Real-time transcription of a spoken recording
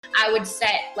I would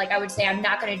say, I'm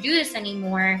not going to do this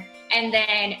anymore. And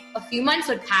then a few months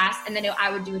would pass and then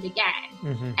I would do it again.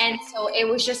 Mm-hmm. And so it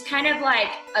was just kind of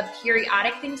like a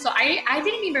periodic thing. So I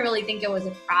didn't even really think it was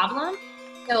a problem.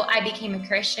 So I became a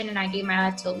Christian and I gave my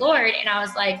life to the Lord. And I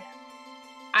was like,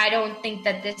 I don't think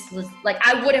that this was like,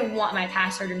 I wouldn't want my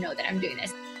pastor to know that I'm doing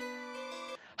this.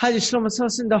 Hi, this is Shlomo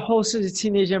Tosin, the host of the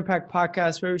Teenage Impact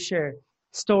Podcast, where we share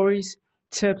stories,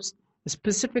 tips, and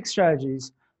specific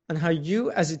strategies on how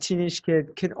you as a teenage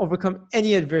kid can overcome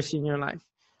any adversity in your life.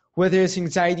 Whether it's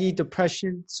anxiety,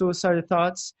 depression, suicidal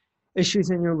thoughts, issues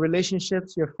in your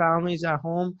relationships, your families at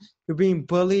home, you're being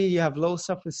bullied, you have low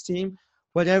self-esteem,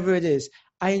 whatever it is.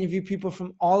 I interview people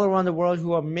from all around the world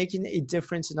who are making a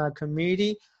difference in our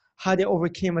community, how they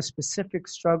overcame a specific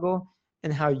struggle,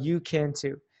 and how you can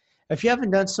too. If you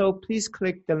haven't done so, please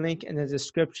click the link in the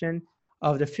description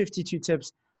of the 52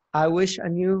 tips I wish I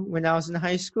knew when I was in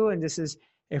high school. And this is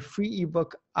a free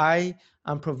ebook I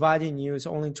am providing you. It's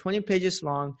only 20 pages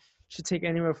long. Should take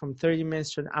anywhere from 30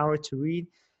 minutes to an hour to read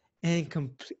and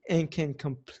can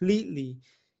completely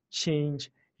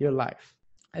change your life.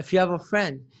 If you have a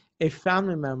friend, a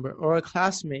family member, or a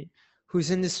classmate who's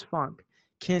in this funk,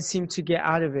 can't seem to get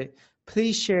out of it,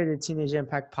 please share the Teenage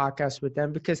Impact Podcast with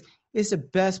them, because it's the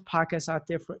best podcast out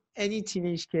there for any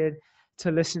teenage kid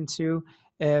to listen to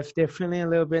if they're feeling a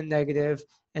little bit negative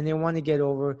and they want to get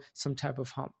over some type of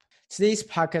hump. Today's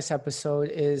podcast episode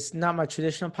is not my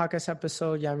traditional podcast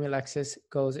episode. Yami Alexis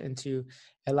goes into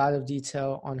a lot of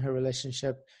detail on her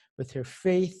relationship with her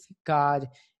faith, God,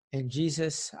 and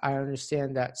Jesus. I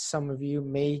understand that some of you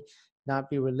may not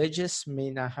be religious, may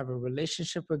not have a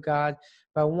relationship with God,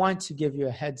 but I want to give you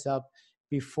a heads up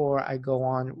before I go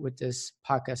on with this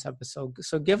podcast episode.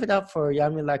 So give it up for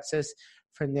Yami Alexis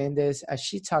Fernandez as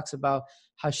she talks about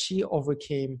how she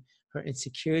overcame her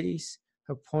insecurities,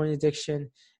 her porn addiction,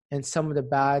 and some of the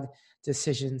bad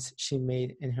decisions she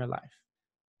made in her life.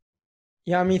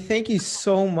 Yami, thank you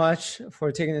so much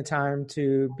for taking the time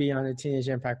to be on the Teenage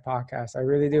Impact Podcast. I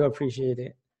really do appreciate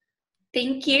it.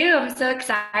 Thank you. I'm so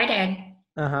excited.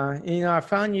 You know, I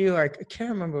found you, I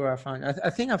can't remember where I found you. I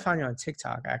think I found you on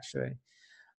TikTok, actually.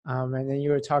 And then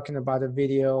you were talking about a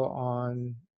video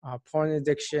on porn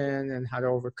addiction and how to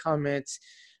overcome it.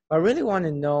 But I really want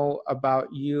to know about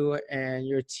you and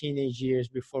your teenage years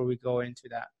before we go into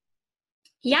that.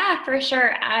 Yeah, for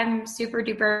sure. I'm super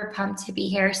duper pumped to be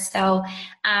here. So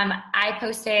I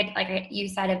posted, like you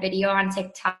said, a video on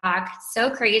TikTok. So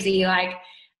crazy. Like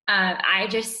I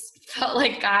just felt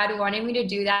like God wanted me to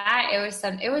do that.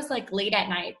 It was like late at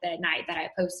night, the night that I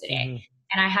posted it.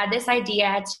 And I had this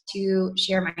idea to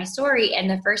share my story. And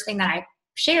the first thing that I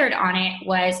shared on it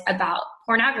was about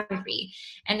pornography.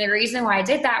 And the reason why I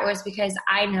did that was because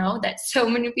I know that so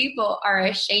many people are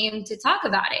ashamed to talk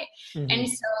about it. And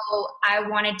so I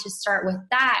wanted to start with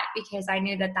that because I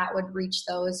knew that that would reach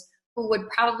those who would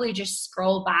probably just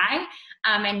scroll by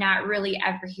and not really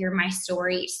ever hear my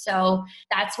story. So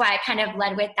that's why I kind of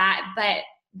led with that. But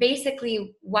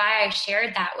basically why I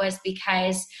shared that was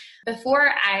because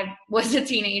before I was a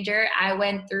teenager, I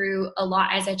went through a lot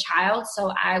as a child.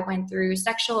 So I went through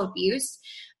sexual abuse.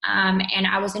 And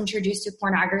I was introduced to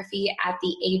pornography at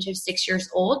the age of 6 years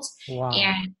old. Wow.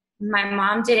 And my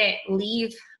mom didn't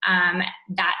leave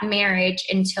that marriage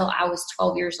until I was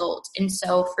 12 years old. And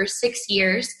so for 6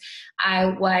 years, I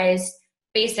was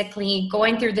basically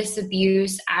going through this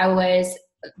abuse. I was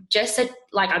just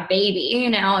like a baby,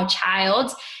 you know, a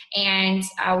child. And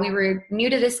we were new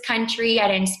to this country. I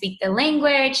didn't speak the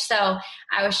language. So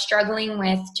I was struggling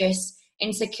with just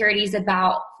insecurities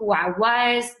about who I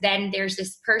was. Then there's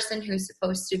this person who's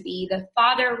supposed to be the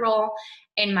father role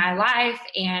in my life,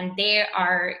 and they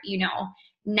are, you know,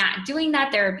 not doing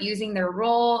that. They're abusing their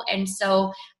role. And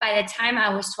so by the time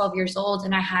I was 12 years old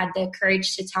and I had the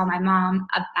courage to tell my mom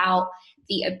about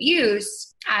the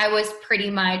abuse, I was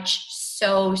pretty much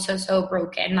so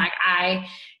broken. Like I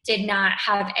did not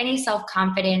have any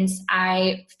self-confidence.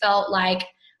 I felt like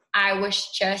I was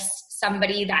just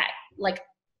somebody that like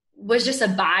was just a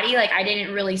body. Like I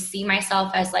didn't really see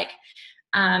myself as like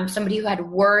somebody who had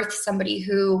worth, somebody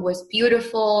who was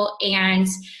beautiful. And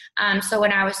so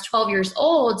when I was 12 years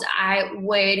old, I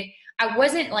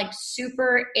wasn't like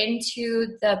super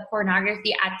into the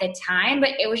pornography at the time,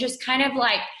 but it was just kind of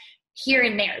like here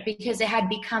and there because it had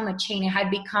become a chain. It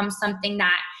had become something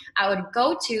that I would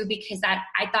go to because that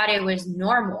I thought it was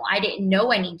normal. I didn't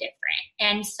know any different.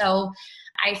 And so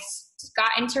I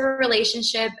got into a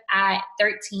relationship at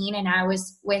 13 and I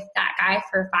was with that guy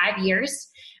for 5 years.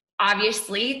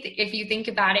 Obviously, if you think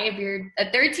about it, if you're a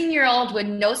 13-year-old with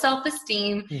no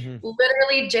self-esteem,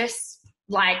 literally just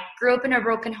like grew up in a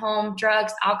broken home,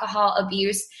 drugs, alcohol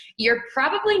abuse, you're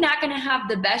probably not going to have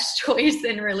the best choice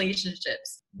in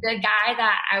relationships. The guy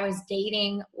that I was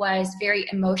dating was very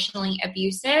emotionally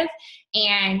abusive,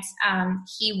 and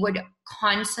he would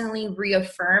constantly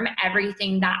reaffirm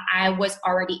everything that I was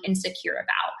already insecure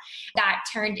about. That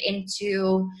turned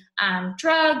into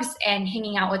drugs and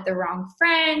hanging out with the wrong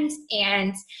friends,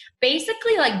 and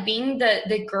basically like being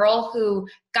the girl who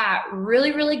got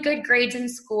really, really good grades in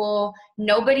school.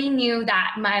 Nobody knew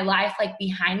that my life, like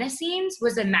behind the scenes,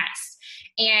 was a mess.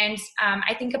 And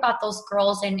I think about those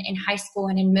girls in high school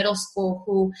and in middle school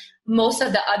who most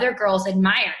of the other girls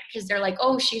admire because they're like,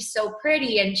 oh, she's so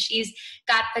pretty and she's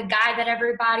got the guy that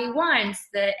everybody wants,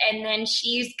 and then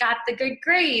she's got the good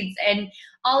grades and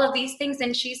all of these things,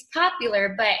 and she's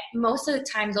popular. But most of the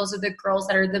time, those are the girls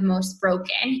that are the most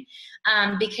broken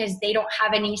because they don't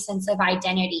have any sense of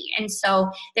identity. And so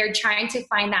they're trying to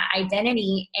find that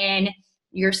identity in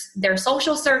their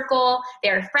social circle,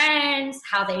 their friends,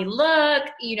 how they look,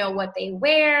 what they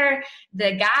wear,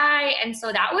 the guy. And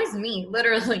so that was me,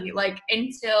 literally, like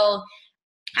until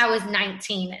I was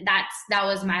 19. That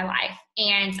was my life.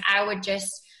 And I would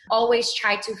just always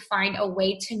try to find a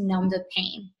way to numb the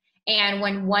pain. And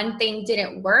when one thing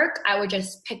didn't work, I would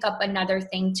just pick up another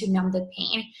thing to numb the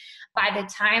pain. By the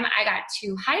time I got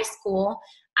to high school,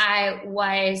 I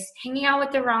was hanging out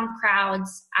with the wrong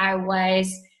crowds. I was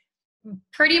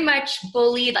pretty much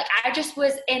bullied. Like I just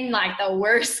was in like the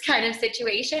worst kind of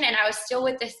situation. And I was still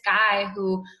with this guy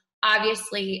who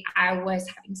obviously I was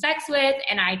having sex with,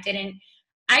 and I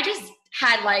just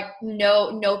had like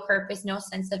no purpose, no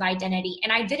sense of identity.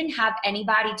 And I didn't have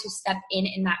anybody to step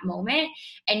in that moment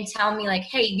and tell me like,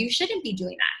 hey, you shouldn't be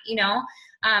doing that.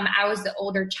 I was the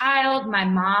older child. My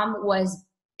mom was,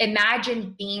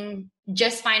 imagine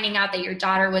just finding out that your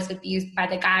daughter was abused by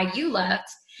the guy you loved.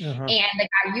 And the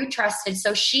guy you trusted.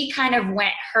 So she kind of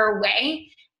went her way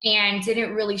and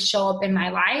didn't really show up in my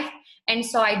life. And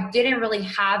so I didn't really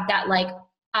have that like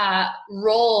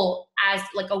role as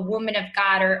like a woman of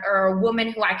God or a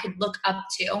woman who I could look up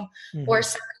to, or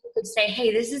someone who could say,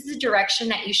 hey, this is the direction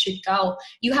that you should go.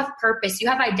 You have purpose. You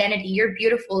have identity. You're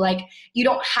beautiful. Like you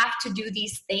don't have to do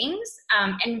these things.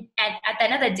 And at the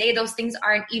end of the day, those things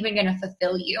aren't even going to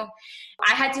fulfill you.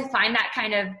 I had to find that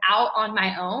kind of out on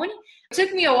my own. It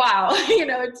took me a while,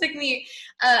 it took me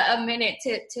a minute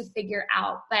to figure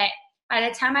out. But by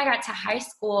the time I got to high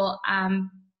school,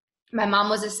 my mom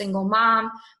was a single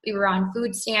mom. We were on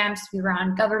food stamps. We were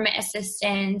on government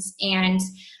assistance. And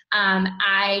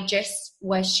I just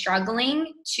was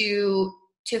struggling to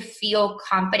feel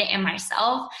confident in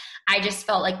myself. I just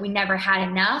felt like we never had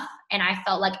enough. And I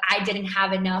felt like I didn't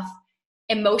have enough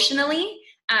emotionally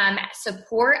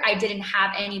support. I didn't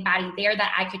have anybody there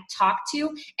that I could talk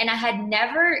to. And I had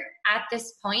never at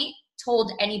this point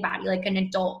told anybody, like an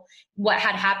adult, what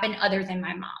had happened other than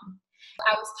my mom.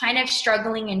 I was kind of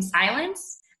struggling in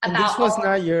silence about.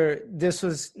 And this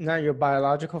was not your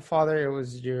biological father. It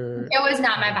was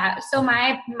not my so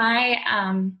my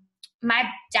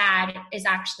dad is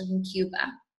actually in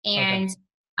Cuba. And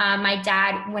my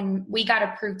dad, when we got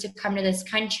approved to come to this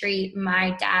country,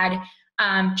 my dad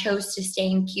chose to stay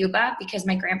in Cuba because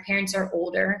my grandparents are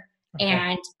older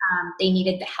and they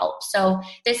needed the help. So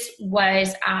this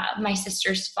was my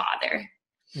sister's father.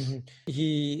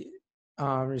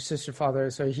 Your sister's father,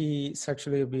 so he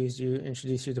sexually abused you,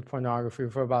 introduced you to pornography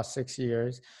for about 6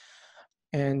 years.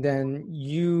 And then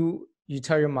you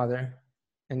tell your mother.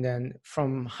 And then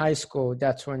from high school,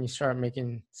 that's when you start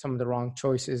making some of the wrong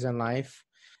choices in life.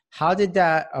 How did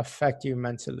that affect you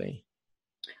mentally?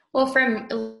 Well, from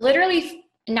literally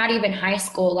not even high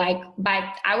school,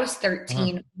 I was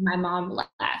 13 when my mom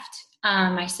left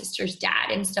my sister's dad.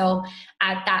 And so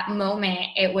at that moment,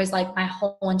 it was like my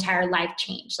whole entire life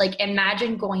changed. Like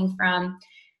imagine going from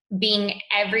being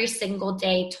every single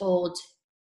day told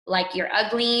like you're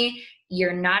ugly,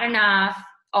 you're not enough,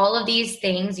 all of these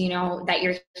things, that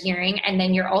you're hearing. And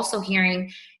then you're also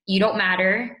hearing you don't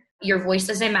matter. Your voice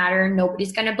doesn't matter.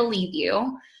 Nobody's going to believe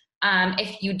you.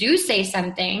 If you do say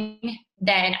something,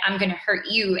 then I'm going to hurt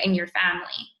you and your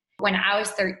family. When I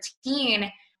was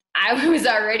 13, I was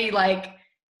already like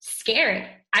scared.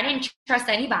 I didn't trust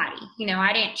anybody.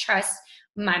 I didn't trust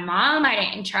my mom. I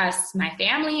didn't trust my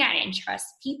family. I didn't trust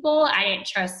people. I didn't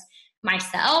trust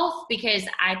myself because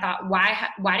I thought,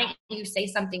 why didn't you say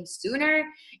something sooner?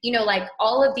 Like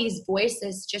all of these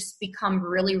voices just become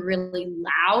really, really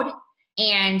loud.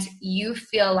 And you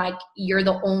feel like you're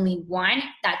the only one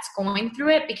that's going through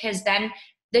it, because then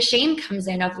the shame comes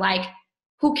in of like,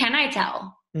 who can I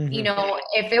tell?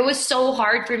 If it was so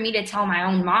hard for me to tell my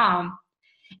own mom,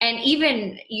 and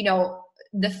even,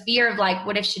 the fear of like,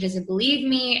 what if she doesn't believe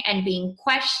me, and being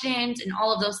questioned and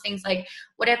all of those things. Like,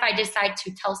 what if I decide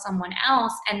to tell someone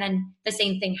else and then the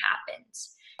same thing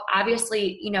happens?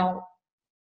 Obviously, you know,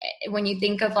 when you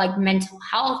think of like mental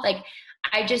health, like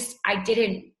I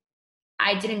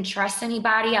didn't trust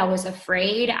anybody. I was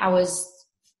afraid. I was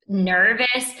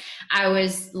nervous. I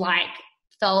was like,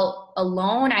 felt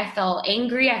alone. I felt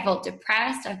angry. I felt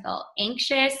depressed. I felt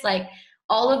anxious, like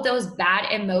all of those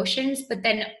bad emotions, but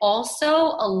then also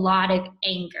a lot of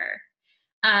anger.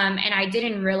 And I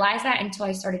didn't realize that until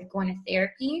I started going to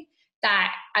therapy,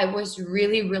 that I was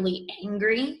really, really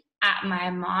angry at my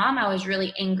mom. I was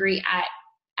really angry at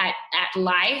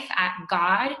life, at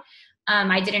God.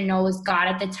 I didn't know it was God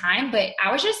at the time, but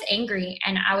I was just angry,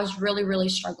 and I was really, really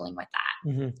struggling with that.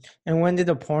 Mm-hmm. And when did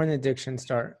the porn addiction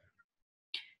start?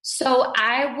 So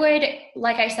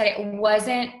like I said, it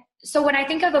wasn't, so when I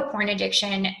think of a porn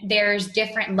addiction, there's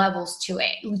different levels to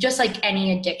it, just like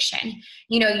any addiction.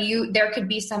 You know, there could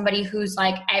be somebody who's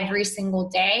like every single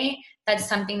day, that's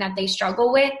something that they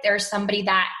struggle with. There's somebody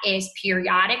that is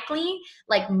periodically,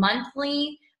 like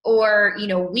monthly, or, you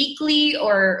know, weekly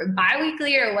or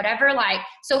biweekly or whatever. Like,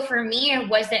 so for me, it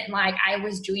wasn't like I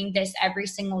was doing this every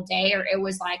single day, or it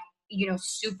was like, you know,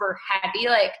 super heavy.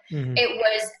 Like it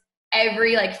was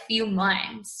every like few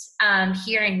months,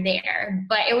 here and there,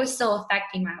 but it was still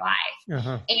affecting my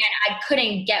life. And I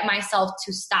couldn't get myself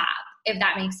to stop, if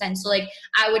that makes sense. So like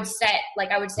I would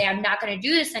say, I'm not going to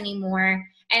do this anymore.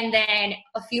 And then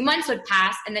a few months would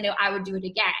pass, and then I would do it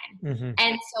again.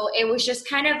 And so it was just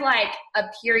kind of like a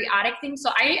periodic thing. So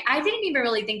I didn't even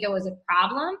really think it was a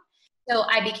problem. So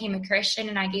I became a Christian,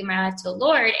 and I gave my life to the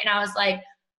Lord. And I was like,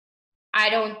 I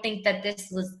don't think that this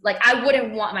was like, I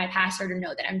wouldn't want my pastor to know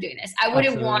that I'm doing this. I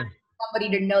wouldn't want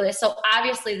somebody to know this. So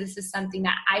obviously this is something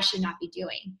that I should not be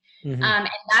doing. And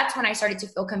that's when I started to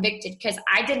feel convicted, because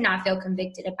I did not feel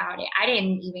convicted about it. I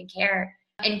didn't even care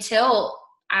until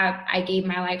I gave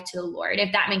my life to the Lord,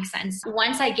 if that makes sense.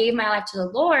 Once I gave my life to the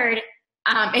Lord,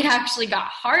 it actually got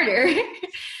harder,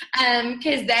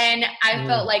 because then I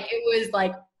felt like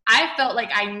I felt like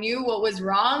I knew what was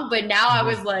wrong, but now I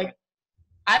was like,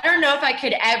 I don't know if I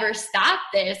could ever stop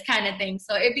this kind of thing.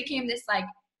 So it became this like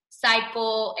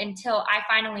cycle until I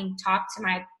finally talked to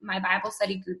my Bible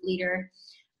study group leader.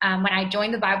 When I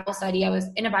joined the Bible study, I was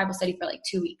in a Bible study for like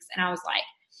 2 weeks, and I was like,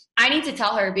 I need to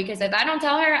tell her, because if I don't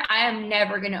tell her, I am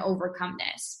never going to overcome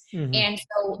this. And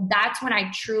so that's when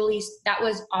that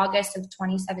was August of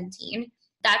 2017.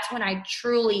 That's when I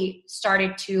truly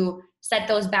started to set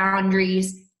those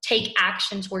boundaries, take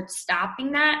action towards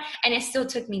stopping that. And it still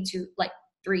took me to like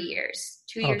 3 years,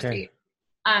 2 years, 3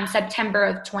 years. September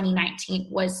of 2019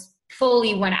 was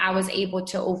fully when I was able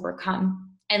to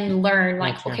overcome and learn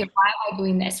like, okay, why am I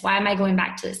doing this? Why am I going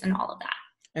back to this, and all of that?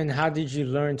 And how did you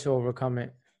learn to overcome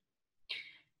it?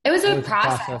 It was a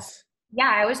process.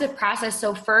 Yeah, it was a process.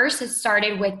 So first it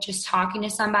started with just talking to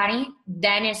somebody.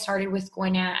 Then I started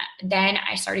going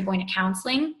to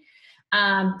counseling.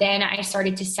 Then I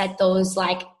started to set those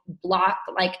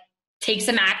take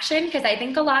some action. Because I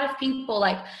think a lot of people,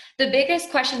 like the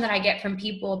biggest question that I get from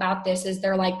people about this is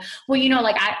they're like, well, you know,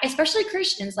 like especially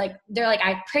Christians, like they're like,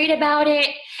 I prayed about it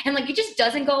and like, it just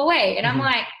doesn't go away. And I'm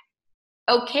like,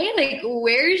 okay, like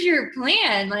where's your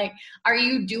plan? Like, are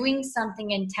you doing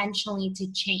something intentionally to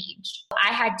change?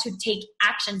 I had to take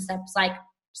action steps, like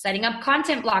setting up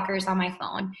content blockers on my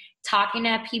phone, talking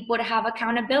to people to have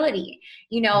accountability,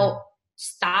 you know,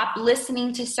 stop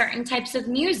listening to certain types of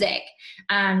music,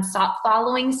 stop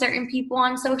following certain people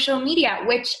on social media,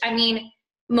 which, I mean,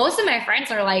 most of my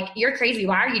friends are like, you're crazy.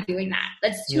 Why are you doing that?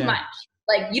 That's too much.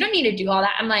 Like, you don't need to do all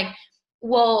that. I'm like,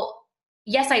 well,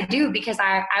 yes, I do, because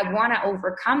I want to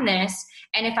overcome this.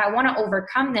 And if I want to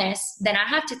overcome this, then I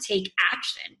have to take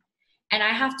action, and I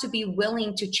have to be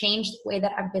willing to change the way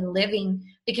that I've been living,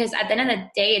 because at the end of the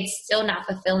day, it's still not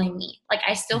fulfilling me. Like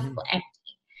I still feel empty,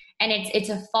 and it's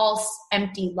a false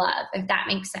empty love, if that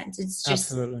makes sense. It's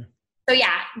just, absolutely. So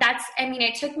yeah,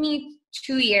 it took me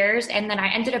 2 years, and then I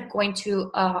ended up going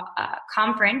to a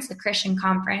conference, a Christian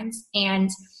conference. And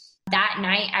that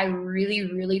night I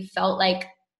really, really felt like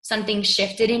something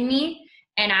shifted in me.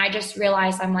 And I just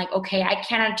realized, I'm like, okay, I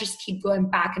cannot just keep going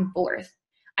back and forth.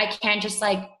 I can't just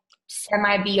like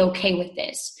be okay with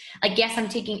this. Like, yes, I'm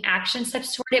taking action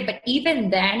steps toward it. But even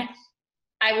then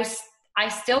I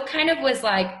still kind of was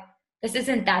like, this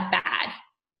isn't that bad.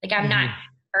 Like I'm not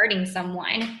hurting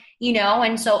someone, you know?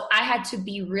 And so I had to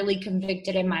be really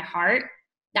convicted in my heart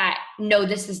that no,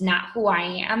 this is not who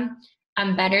I am.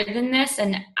 I'm better than this.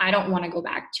 And I don't want to go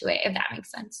back to it, if that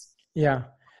makes sense. Yeah.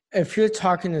 If you're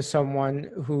talking to someone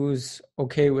who's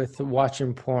okay with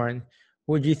watching porn,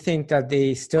 would you think that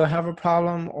they still have a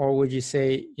problem, or would you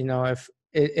say, if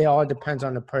it all depends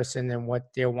on the person and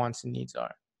what their wants and needs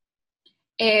are?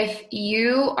 If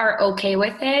you are okay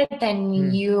with it,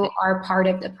 then you are part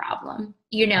of the problem,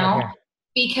 Okay.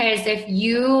 because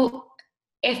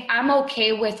if I'm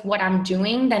okay with what I'm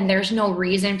doing, then there's no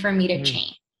reason for me to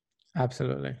change.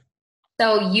 Absolutely.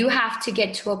 So you have to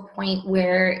get to a point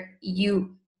where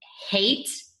you hate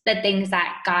the things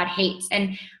that God hates.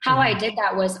 And how I did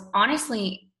that was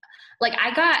honestly, like,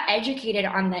 I got educated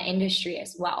on the industry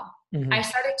as well. I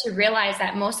started to realize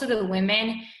that most of the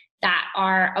women that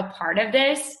are a part of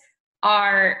this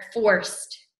are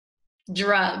forced,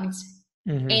 drugged,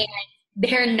 and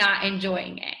they're not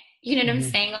enjoying it. You know what I'm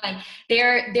saying? Like,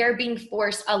 they're being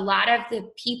forced. A lot of the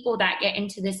people that get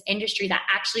into this industry that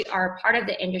actually are a part of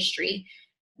the industry,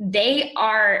 they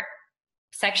are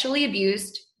sexually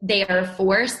abused, they are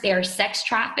forced, they are sex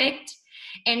trafficked.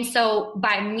 And so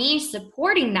by me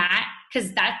supporting that,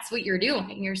 because that's what you're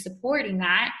doing, you're supporting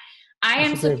that,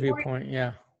 That's a great viewpoint.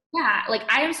 Yeah. Yeah, like,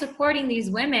 I am supporting these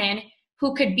women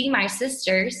who could be my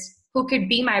sisters, who could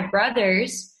be my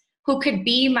brothers, who could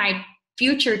be my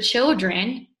future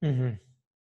children.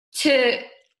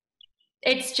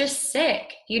 It's just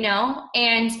sick,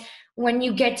 And when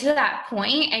you get to that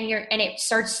point and it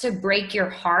starts to break your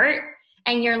heart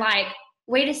and you're like,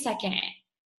 wait a second,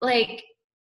 like,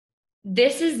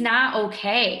 this is not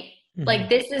okay. Like,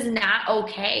 this is not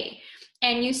okay.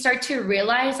 And you start to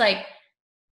realize, like,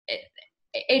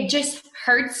 it just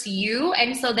hurts you.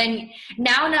 And so then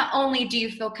now not only do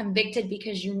you feel convicted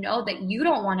because you know that you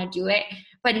don't want to do it,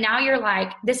 but now you're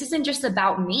like, this isn't just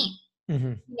about me.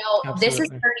 This is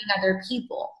hurting other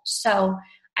people. So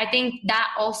I think that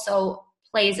also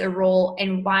plays a role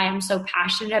in why I'm so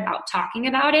passionate about talking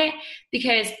about it,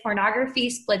 because pornography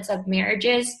splits up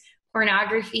marriages.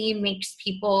 Pornography makes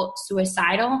people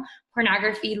suicidal.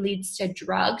 Pornography leads to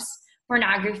drugs.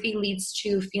 Pornography leads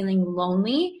to feeling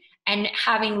lonely and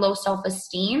having low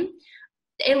self-esteem.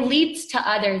 It leads to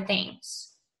other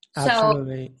things.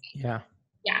 Absolutely. So,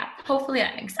 yeah, hopefully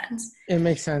that makes sense. It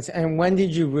makes sense. And when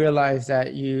did you realize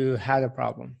that you had a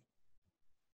problem?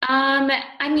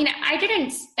 I mean,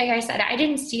 like I said, I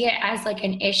didn't see it as like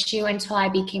an issue until I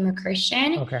became a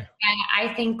Christian. Okay. And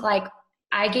I think, like,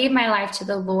 I gave my life to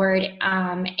the Lord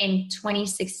in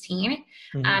 2016.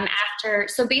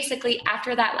 So basically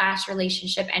after that last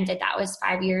relationship ended, that was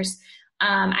 5 years,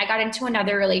 I got into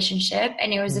another relationship,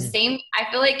 and it was the same.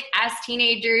 I feel like as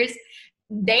teenagers,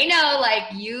 they know, like,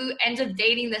 you end up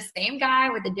dating the same guy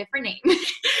with a different name.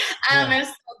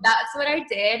 So that's what I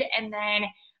did. And then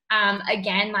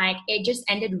again, like, it just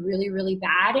ended really, really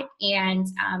bad. And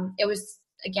it was,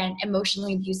 again,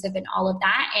 emotionally abusive and all of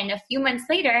that. And a few months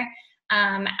later,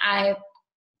 I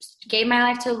gave my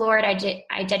life to the Lord.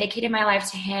 I dedicated my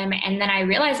life to Him. And then I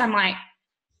realized, I'm like,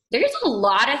 there's a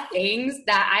lot of things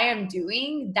that I am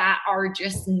doing that are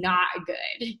just not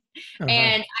good.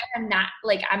 And I'm not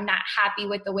happy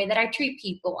with the way that I treat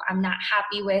people. I'm not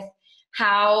happy with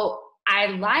how I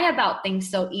lie about things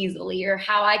so easily, or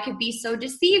how I could be so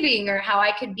deceiving, or how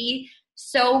I could be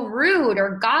so rude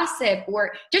or gossip,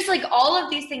 or just like all of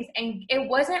these things. And it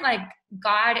wasn't like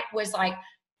God was like,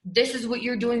 this is what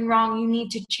you're doing wrong, you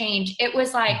need to change. It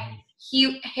was like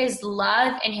His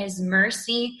love and His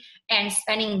mercy, and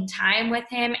spending time with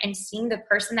Him and seeing the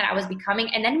person that I was becoming,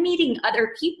 and then meeting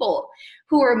other people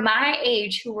who were my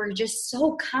age, who were just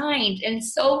so kind and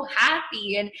so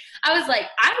happy. And I was like,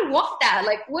 I want that.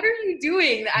 Like, what are you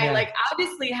doing? I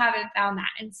obviously haven't found that.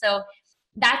 And so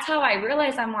that's how I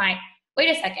realized, I'm like, wait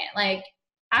a second, like,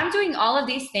 I'm doing all of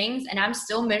these things and I'm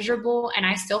still miserable and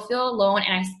I still feel alone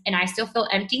and I still feel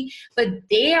empty, but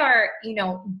they are,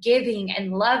 giving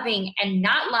and loving and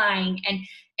not lying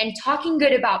and talking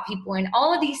good about people and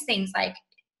all of these things. Like,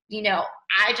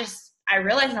 I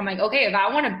realized, I'm like, okay, if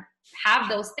I want to have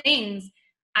those things,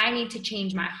 I need to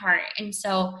change my heart. And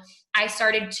so I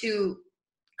started to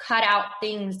cut out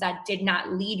things that did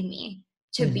not lead me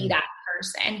to be that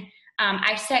person.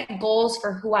 I set goals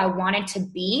for who I wanted to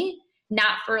be,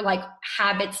 not for like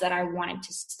habits that I wanted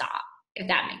to stop, if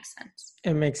that makes sense.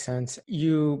 It makes sense.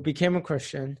 You became a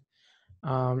Christian.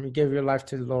 You gave your life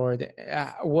to the Lord.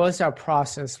 What was that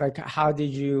process? Like, how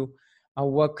did you,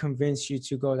 what convinced you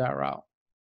to go that route?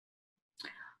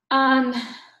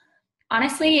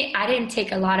 Honestly, I didn't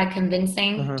take a lot of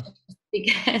convincing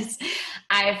because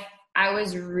I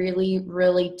was really,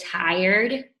 really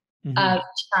tired of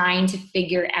trying to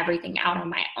figure everything out on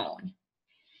my own.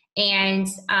 And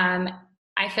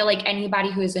I feel like anybody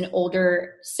who is an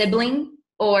older sibling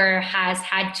or has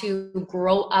had to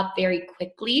grow up very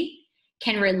quickly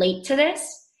can relate to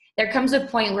this. there comes a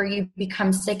point where you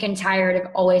become sick and tired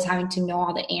of always having to know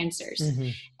all the answers. Mm-hmm.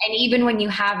 And even when you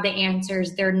have the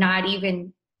answers, they're not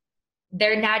even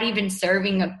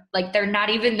serving, like they're not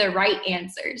even the right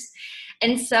answers.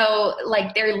 And so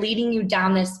like they're leading you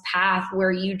down this path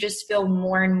where you just feel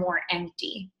more and more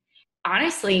empty.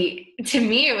 Honestly, to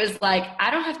me, it was like, I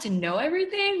don't have to know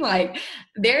everything. Like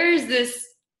there's this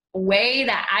way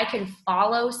that I can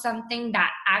follow something that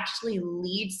actually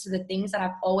leads to the things that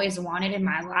I've always wanted in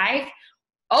my life.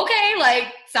 Okay, like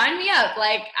sign me up.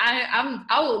 Like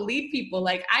I will lead people.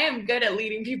 Like I am good at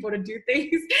leading people to do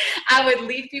things. I would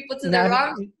lead people to the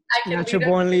wrong. Natural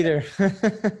born leader.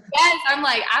 Yes, I'm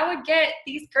like, I would get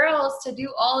these girls to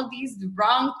do all of these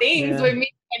wrong things with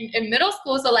me in middle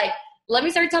school. So like, let me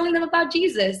start telling them about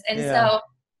Jesus. And so,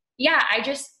 yeah,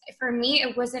 for me,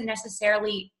 it wasn't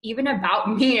necessarily even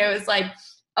about me. It was like,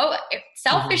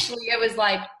 selfishly, it was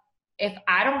like, if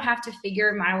I don't have to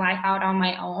figure my life out on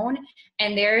my own,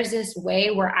 and there's this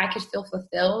way where I could feel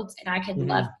fulfilled and I could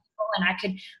love people and I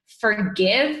could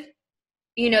forgive,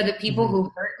 the people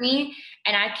who hurt me,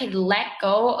 and I could let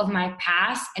go of my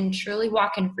past and truly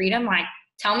walk in freedom, like,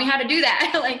 tell me how to do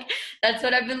that. Like, that's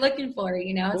what I've been looking for,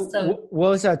 So what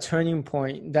was that turning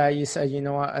point that you said, you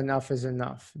know what, enough is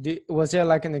enough? Was there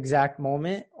like an exact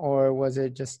moment, or was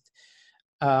it just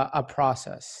a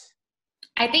process?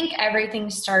 I think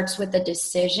everything starts with a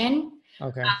decision.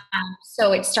 Okay.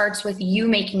 So it starts with you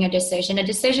making a decision. A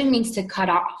decision means to cut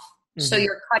off. Mm-hmm. So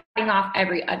you're cutting off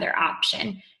every other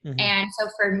option. Mm-hmm. And so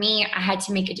for me, I had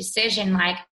to make a decision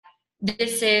like,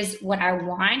 this is what I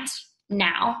want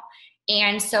now.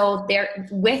 And so there,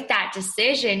 with that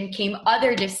decision came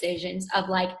other decisions of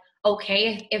like,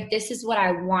 okay, if this is what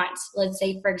I want, let's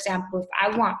say, for example, if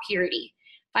I want purity,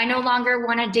 if I no longer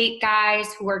want to date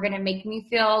guys who are going to make me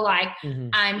feel like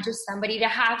I'm just somebody to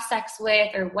have sex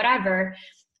with or whatever,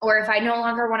 or if I no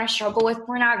longer want to struggle with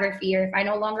pornography, or if I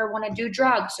no longer want to do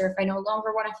drugs, or if I no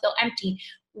longer want to feel empty,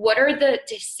 what are the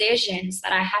decisions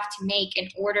that I have to make in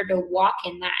order to walk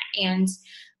in that? And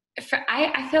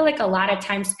I feel like a lot of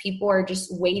times people are just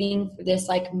waiting for this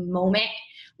like moment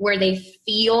where they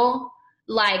feel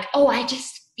like, oh, I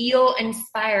just feel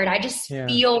inspired. I just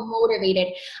feel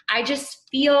motivated. I just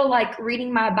feel like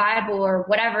reading my Bible or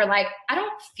whatever. Like, I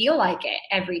don't feel like it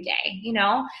every day.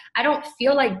 I don't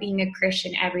feel like being a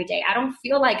Christian every day. I don't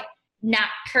feel like not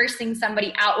cursing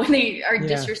somebody out when they are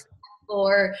disrespectful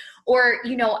or,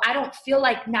 I don't feel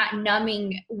like not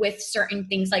numbing with certain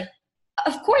things. Like,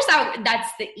 of course, that's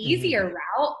the easier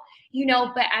route,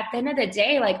 but at the end of the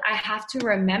day, like, I have to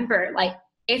remember, like,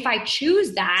 if I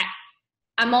choose that,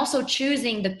 I'm also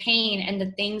choosing the pain and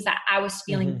the things that I was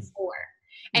feeling before.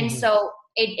 And so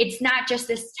it's not just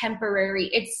this temporary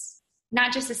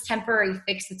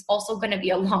fix. It's also going to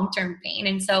be a long-term pain.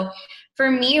 And so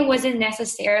for me, it wasn't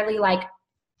necessarily like,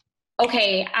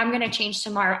 okay, I'm going to change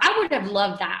tomorrow. I would have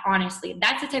loved that, honestly.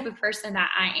 That's the type of person that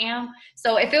I am.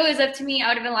 So if it was up to me, I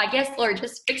would have been like, yes, Lord,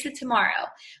 just fix it tomorrow.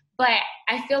 But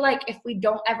I feel like if we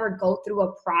don't ever go through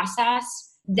a process,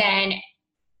 then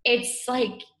it's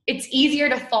like, it's easier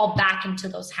to fall back into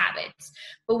those habits.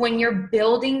 But when you're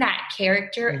building that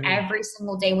character every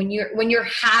single day, when you're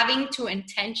having to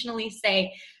intentionally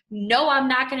say, no, I'm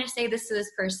not going to say this to this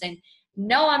person.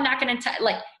 No, I'm not going to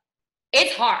like,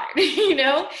 it's hard,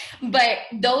 but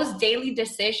those daily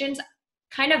decisions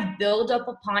kind of build up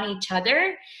upon each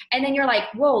other. And then you're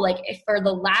like, whoa, like if for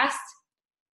the last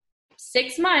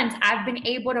 6 months, I've been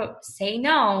able to say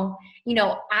no,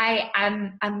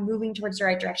 I'm moving towards the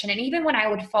right direction. And even when I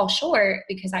would fall short,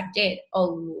 because I did a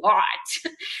lot,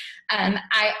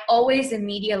 I always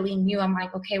immediately knew, I'm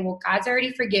like, okay, well, God's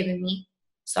already forgiven me.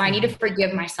 So I need to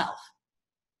forgive myself.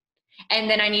 And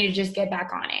then I need to just get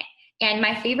back on it. And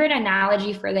my favorite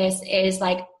analogy for this is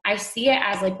like, I see it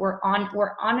as like, we're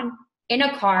in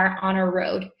a car on a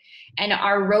road, and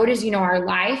our road is, our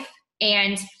life.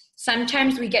 And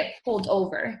sometimes we get pulled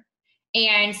over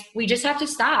and we just have to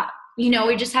stop. We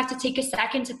just have to take a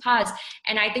second to pause.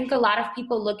 And I think a lot of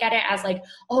people look at it as like,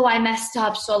 oh, I messed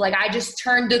up. So like, I just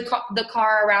turned the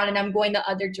car around and I'm going the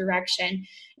other direction.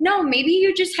 No, maybe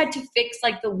you just had to fix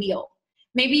like the wheel.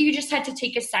 Maybe you just had to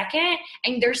take a second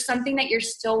and there's something that you're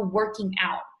still working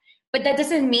out. But that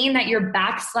doesn't mean that you're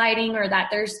backsliding or that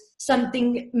there's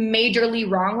something majorly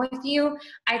wrong with you.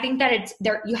 I think that it's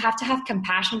there. You have to have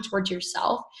compassion towards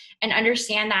yourself and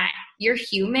understand that you're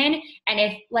human. And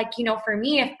if for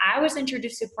me, if I was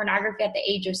introduced to pornography at the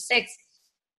age of 6,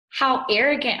 how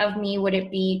arrogant of me would it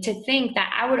be to think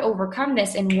that I would overcome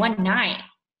this in one night?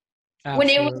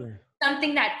 Absolutely. When it was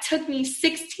something that took me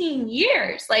 16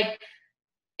 years, like,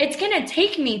 it's going to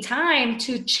take me time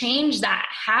to change that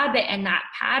habit and that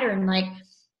pattern. Like,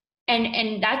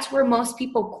 And that's where most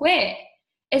people quit,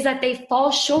 is that they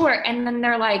fall short. And then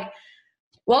they're like,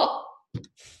 well,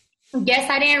 guess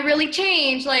I didn't really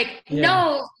change. Like,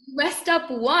 no, you messed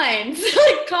up once.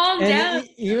 Like, calm down.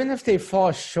 Even if they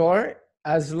fall short,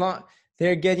 as long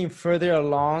they're getting further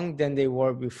along than they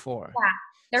were before. Yeah,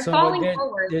 they're falling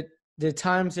forward. The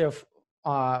times they're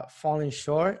falling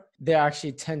short, they're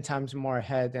actually 10 times more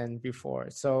ahead than before.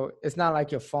 So it's not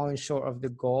like you're falling short of the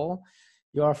goal.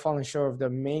 You are falling short of the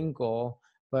main goal,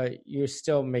 but you're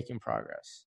still making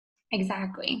progress.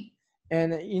 Exactly.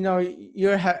 And, you know,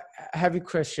 you're a heavy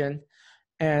Christian.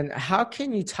 And how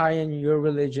can you tie in your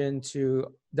religion to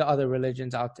the other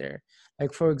religions out there?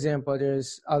 Like, for example,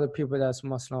 there's other people that's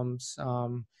Muslims,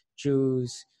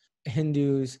 Jews,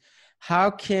 Hindus.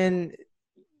 How can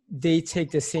they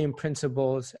take the same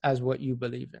principles as what you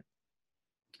believe in?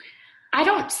 I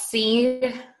don't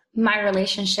see my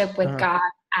relationship with God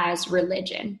as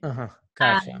religion.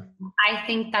 Gotcha. I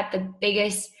think that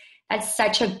that's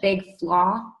such a big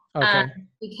flaw. Okay.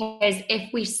 Because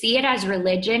if we see it as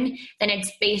religion, then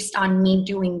it's based on me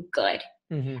doing good.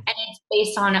 And it's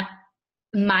based on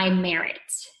my merit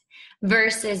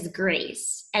versus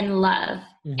grace and love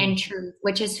and truth,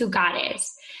 which is who God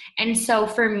is. And so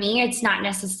for me, it's not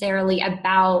necessarily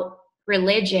about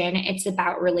religion. It's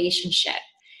about relationship.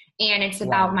 And it's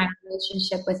about my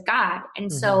relationship with God. And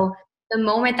so the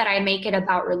moment that I make it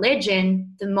about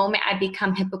religion, the moment I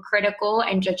become hypocritical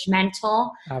and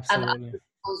judgmental about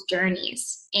those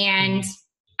journeys. And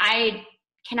I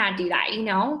cannot do that, you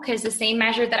know, because the same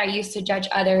measure that I use to judge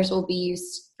others will be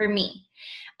used for me.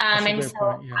 And so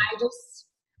point,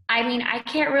 I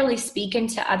can't really speak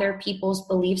into other people's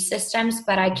belief systems,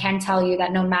 but I can tell you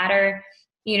that no matter,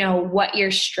 you know, what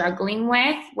you're struggling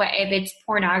with, if it's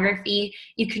pornography,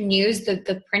 you can use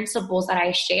the principles that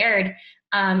I shared,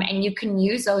 and you can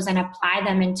use those and apply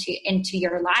them into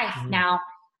your life. Now,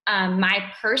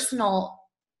 my personal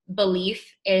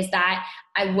belief is that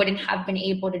I wouldn't have been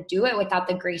able to do it without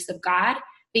the grace of God,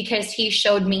 because he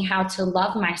showed me how to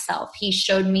love myself. He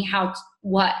showed me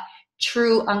what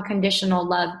true unconditional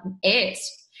love is.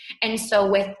 And so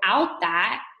without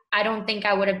that, I don't think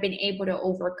I would have been able to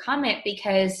overcome it,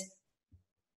 because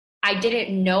I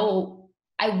didn't know,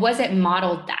 I wasn't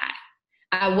modeled that.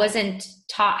 I wasn't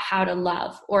taught how to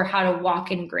love or how to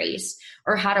walk in grace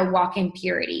or how to walk in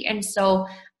purity. And so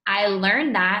I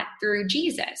learned that through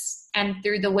Jesus and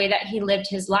through the way that he lived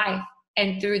his life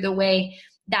and through the way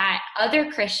that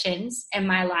other Christians in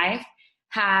my life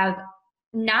have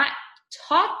not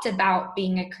talked about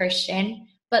being a Christian,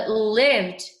 but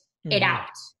lived it out.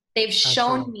 They've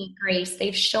shown me grace.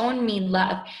 They've shown me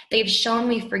love. They've shown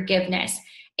me forgiveness.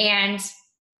 And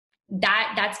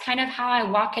that's kind of how I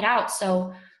walk it out.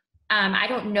 So I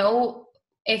don't know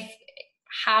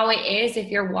how it is if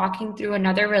you're walking through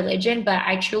another religion, but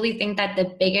I truly think that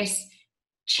the biggest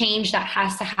change that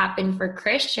has to happen for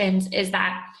Christians is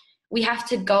that we have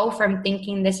to go from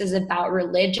thinking this is about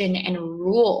religion and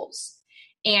rules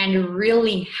and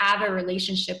really have a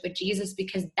relationship with Jesus,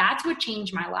 because that's what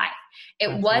changed my life.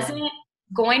 It wasn't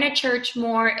going to church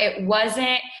more. It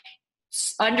wasn't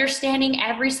understanding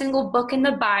every single book in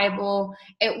the Bible.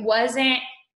 It wasn't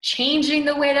changing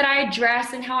the way that I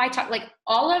dress and how I talk. Like,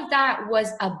 all of that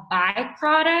was a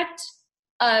byproduct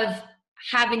of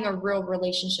having a real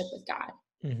relationship with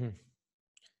God.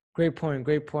 Great point.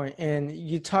 Great point. And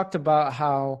you talked about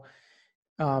how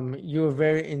you were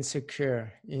very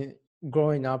insecure.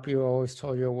 Growing up, you were always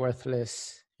told you're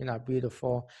worthless, you're not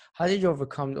beautiful. How did you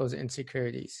overcome those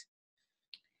insecurities?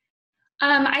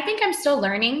 I think I'm still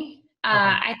learning.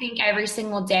 I think every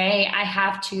single day I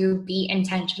have to be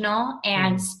intentional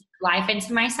and speak life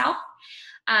into myself.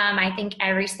 I think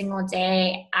every single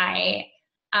day I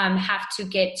have to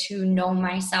get to know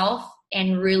myself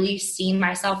and really see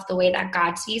myself the way that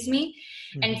God sees me.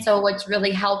 And so what's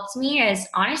really helped me is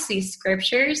honestly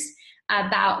scriptures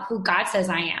about who God says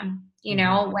I am. You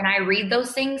know, when I read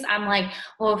those things, I'm like,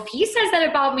 well, if he says that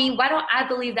about me, why don't I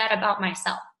believe that about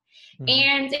myself?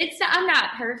 And I'm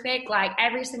not perfect. Like,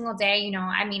 every single day, you know,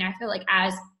 I mean, I feel like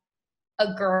as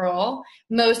a girl,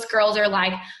 most girls are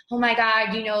like, oh my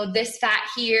God, you know, this fat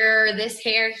here, this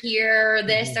hair here,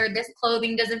 this or this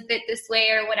clothing doesn't fit this way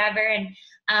or whatever.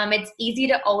 And it's easy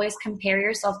to always compare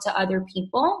yourself to other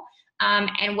people.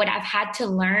 And what I've had to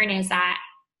learn is that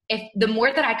the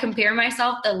more that I compare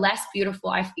myself, the less beautiful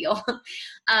I feel,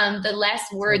 the less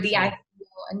worthy I feel.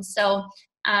 And so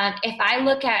if I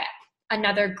look at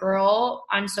another girl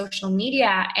on social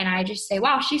media and I just say,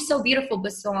 wow, she's so beautiful,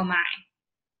 but so am I.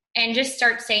 And just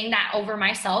start saying that over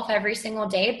myself every single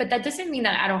day. But that doesn't mean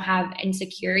that I don't have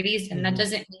insecurities. And that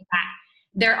doesn't mean that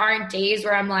there aren't days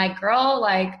where I'm like, girl,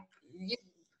 like,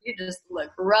 you just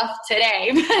look rough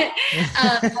today. But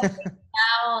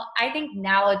I think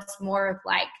now it's more of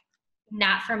like,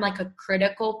 not from like a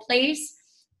critical place.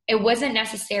 It wasn't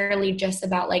necessarily just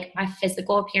about like my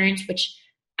physical appearance, which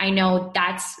I know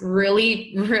that's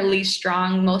really, really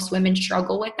strong. Most women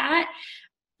struggle with that.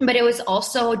 But it was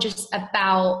also just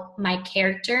about my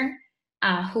character,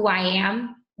 who I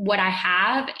am, what I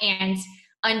have, and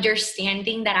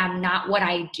understanding that I'm not what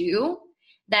I do,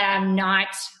 that I'm not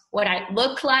what I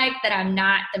look like, that I'm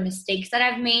not the mistakes that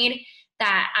I've made,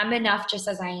 that I'm enough just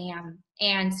as I am.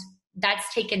 And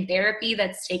that's taken therapy,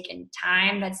 that's taken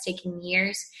time, that's taken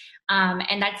years.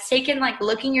 And that's taken like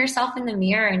looking yourself in the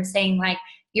mirror and saying like,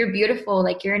 you're beautiful,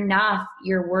 like you're enough,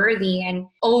 you're worthy, and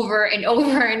over and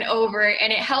over and over.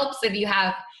 And it helps if you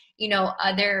have,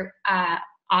 other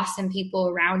awesome people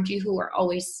around you who are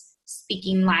always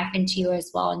speaking life into you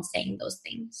as well and saying those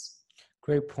things.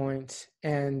 Great point.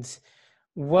 And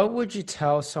what would you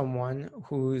tell someone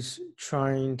who's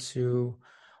trying to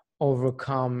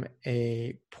overcome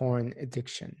a porn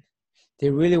addiction? They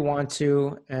really want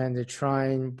to, and they're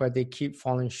trying, but they keep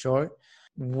falling short.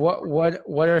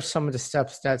 What are some of the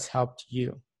steps that's helped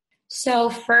you? So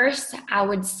first, I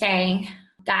would say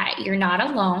that you're not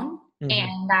alone,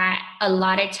 and that a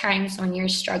lot of times when you're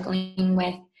struggling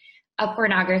with a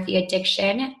pornography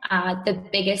addiction, the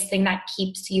biggest thing that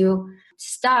keeps you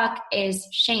stuck is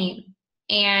shame.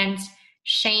 And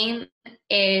shame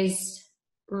is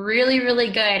really,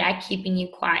 really good at keeping you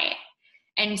quiet.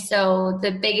 And so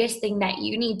the biggest thing that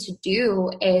you need to do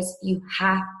is you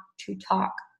have to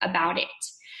talk about it.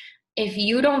 If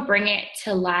you don't bring it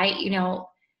to light,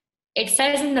 it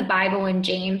says in the Bible in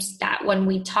James that when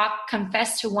we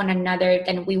confess to one another,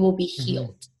 then we will be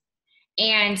healed.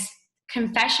 And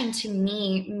confession to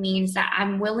me means that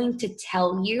I'm willing to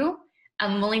tell you,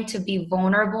 I'm willing to be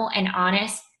vulnerable and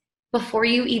honest before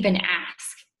you even ask.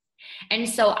 And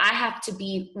so I have to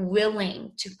be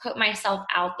willing to put myself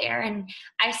out there. And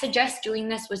I suggest doing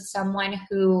this with someone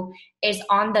who is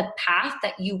on the path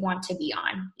that you want to be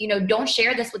on. Don't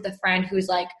share this with a friend who's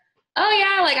like, oh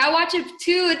yeah, like I watch it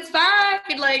too, it's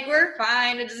fine. Like we're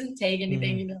fine. It doesn't take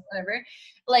anything, whatever.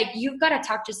 Like you've got to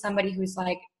talk to somebody who's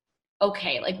like,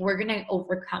 okay, like we're going to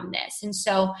overcome this. And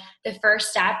so the first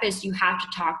step is you have to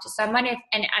talk to someone.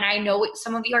 And I know what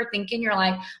some of you are thinking, you're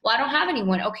like, well, I don't have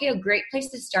anyone. Okay, a great place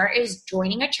to start is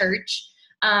joining a church,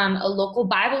 a local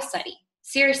Bible study.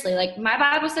 Seriously, like my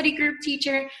Bible study group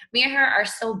teacher, me and her are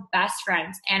still best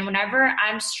friends. And whenever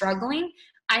I'm struggling,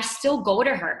 I still go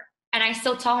to her and I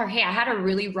still tell her, hey, I had a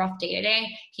really rough day today.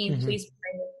 Can you please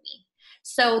pray with me?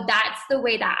 So that's the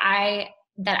way that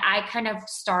I kind of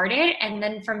started. And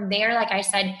then from there, like I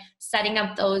said, setting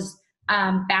up those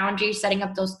boundaries, setting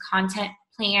up those content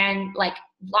plan, like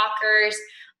blockers,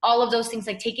 all of those things,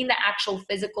 like taking the actual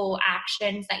physical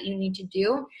actions that you need to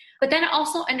do, but then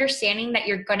also understanding that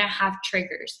you're going to have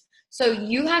triggers. So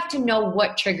you have to know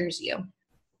what triggers you.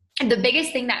 And the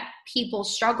biggest thing that people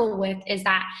struggle with is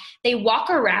that they walk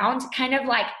around kind of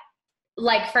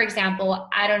like, for example,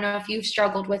 I don't know if you've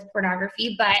struggled with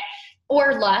pornography,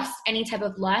 or lust, any type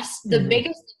of lust. The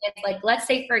biggest thing is like, let's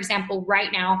say, for example, right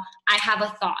now I have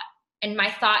a thought and my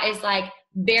thought is like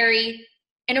very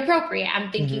inappropriate.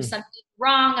 I'm thinking something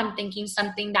wrong. I'm thinking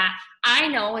something that I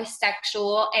know is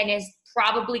sexual and is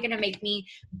probably going to make me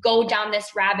go down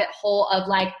this rabbit hole of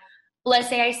like, let's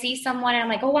say I see someone and I'm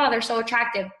like, oh wow, they're so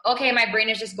attractive. Okay. My brain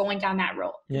is just going down that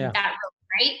road.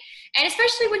 Right? And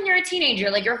especially when you're a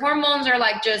teenager, like your hormones are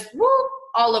like just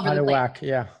all over the place. Whack,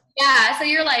 yeah. Yeah, so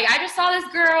you're like, I just saw this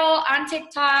girl on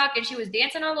TikTok and she was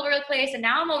dancing all over the place and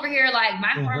now I'm over here like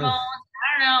my hormones,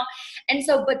 I don't know. And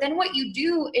so, but then what you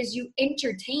do is you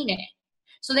entertain it.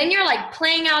 So then you're like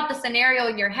playing out the scenario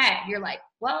in your head. You're like,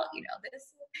 well,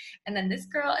 this and then this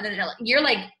girl, and then you're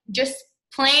like just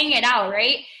playing it out,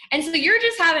 right? And so you're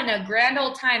just having a grand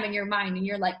old time in your mind and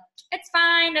you're like, it's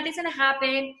fine, nothing's gonna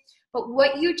happen. But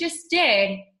what you just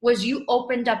did was you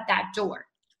opened up that door.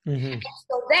 And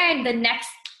so then the next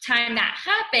time that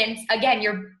happens, again,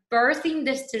 you're birthing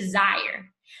this desire.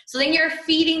 So then you're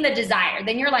feeding the desire.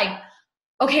 Then you're like,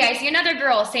 okay, I see another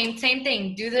girl, same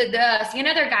thing. Do the see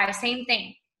another guy, same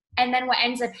thing. And then what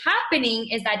ends up happening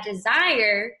is that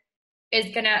desire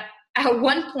is gonna at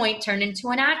one point turn into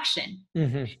an action.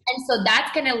 And so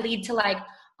that's gonna lead to like,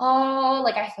 oh,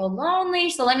 like I feel lonely,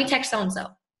 so let me text so-and-so.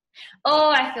 Oh,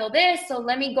 I feel this, so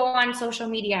let me go on social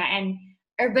media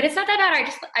but it's not that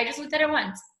bad. I just looked at it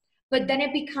once. But then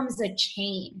it becomes a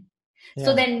chain. Yeah.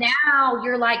 So then now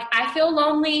you're like, I feel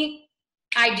lonely.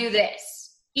 I do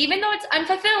this. Even though it's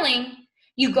unfulfilling,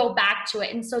 you go back to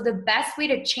it. And so the best way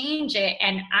to change it,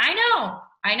 and I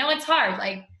know it's hard.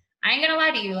 Like I ain't gonna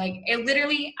lie to you. Like, it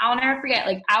literally, I'll never forget.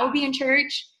 Like, I would be in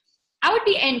church. I would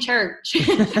be in church.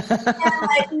 And,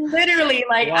 like, literally,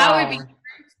 like, Wow. I would be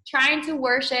trying to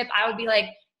worship. I would be like,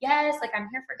 yes, like, I'm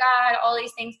here for God, all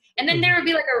these things. And then there would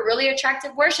be like a really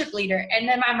attractive worship leader. And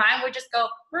then my mind would just go,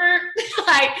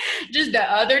 like, just the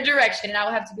other direction. And I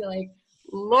would have to be like,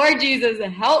 Lord Jesus,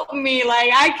 help me.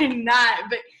 Like, I cannot.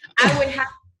 But I would have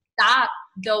to stop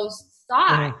those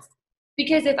thoughts.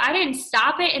 Because if I didn't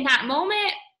stop it in that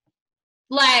moment,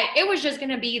 like, it was just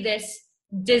going to be this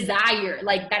desire,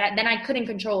 like, that then I couldn't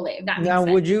control it, if that makes sense.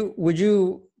 Now, would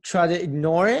you try to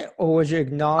ignore it, or would you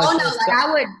acknowledge it? Oh, no,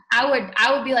 like,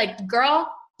 I would be like, girl,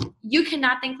 you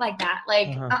cannot think like that.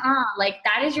 Like, like,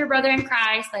 that is your brother in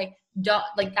Christ. Like, don't,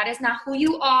 like, that is not who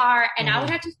you are. And I would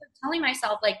have to start telling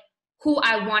myself, like, who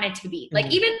I wanted to be. Like,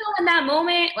 even though in that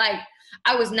moment, like,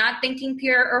 I was not thinking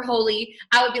pure or holy,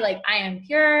 I would be like, I am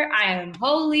pure, I am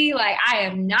holy, like, I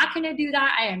am not going to do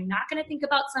that. I am not going to think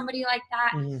about somebody like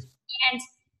that. And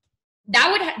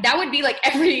that would be like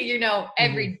every, you know,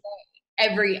 every day,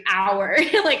 every hour.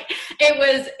 Like,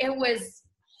 it was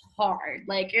hard.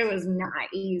 Like, it was not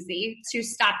easy to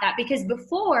stop that, because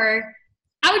before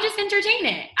I would just entertain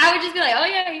it. I would just be like, oh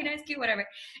yeah, you know, it's cute, whatever,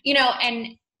 you know, and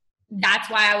that's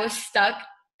why I was stuck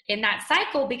in that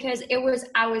cycle, because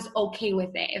I was okay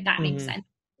with it, if that makes sense.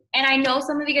 And I know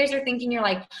some of you guys are thinking, you're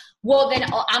like, well, then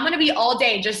I'm going to be all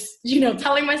day just, you know,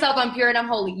 telling myself I'm pure and I'm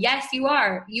holy. Yes, you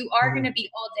are. You are going to be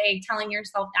all day telling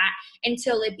yourself that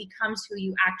until it becomes who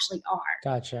you actually are.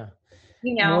 Gotcha.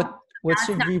 You know,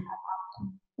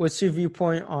 what's your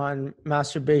viewpoint on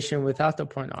masturbation without the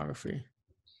pornography?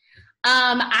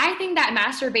 I think that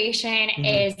masturbation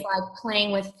is like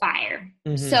playing with fire.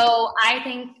 So I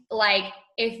think, like,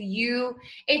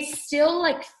 it's still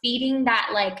like feeding that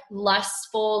like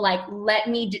lustful, like, let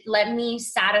me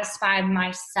satisfy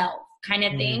myself kind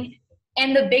of thing.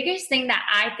 And the biggest thing that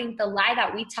I think, the lie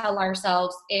that we tell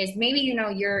ourselves is, maybe, you know,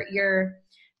 you're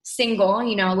single,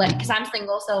 you know, like, cause I'm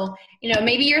single. So, you know,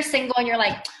 maybe you're single and you're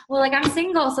like, well, like, I'm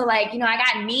single. So, like, you know, I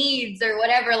got needs or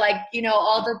whatever, like, you know,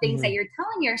 all the things that you're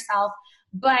telling yourself.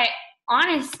 But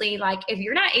honestly, like, if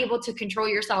you're not able to control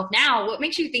yourself now, what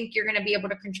makes you think you're going to be able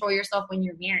to control yourself when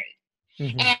you're married?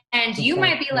 And you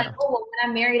might be like, oh, well, when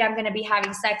I'm married, I'm going to be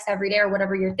having sex every day, or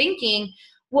whatever you're thinking.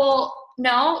 Well,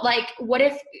 no, like, what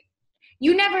if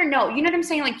you never know? You know what I'm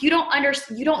saying? Like, you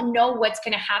don't know what's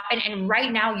going to happen. And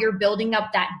right now you're building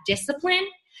up that discipline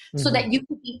so that you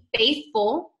can be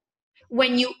faithful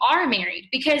when you are married.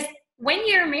 Because when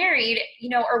you're married, you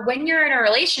know, or when you're in a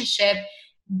relationship,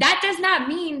 that does not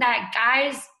mean that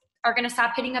guys are going to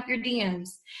stop hitting up your DMs.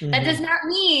 That does not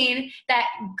mean that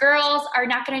girls are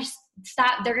not going to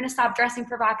stop. They're going to stop dressing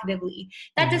provocatively.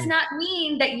 That does not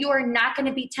mean that you are not going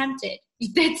to be tempted.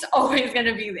 It's always going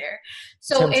to be there.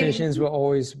 So temptations will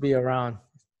always be around.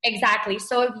 Exactly.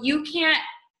 So if you can't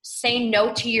say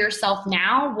no to yourself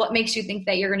now, what makes you think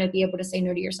that you're going to be able to say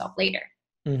no to yourself later?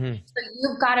 So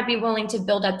you've got to be willing to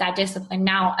build up that discipline.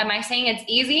 Now, am I saying it's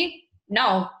easy?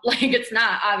 No, like, it's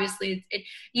not. Obviously,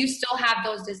 you still have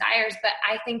those desires, but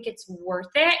I think it's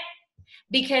worth it,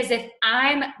 because if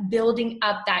I'm building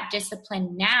up that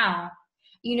discipline now,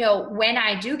 you know, when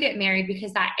I do get married,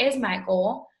 because that is my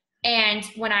goal, and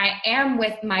when I am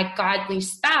with my godly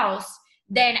spouse,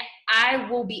 then I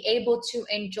will be able to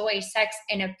enjoy sex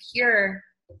in a pure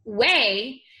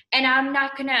way, and I'm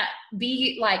not gonna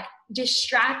be like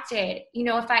distracted. You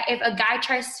know, if a guy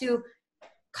tries to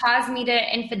cause me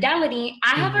to infidelity,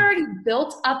 I have already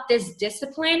built up this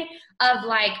discipline of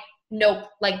like, nope,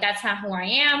 like, that's not who I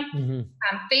am.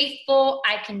 I'm faithful.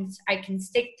 I can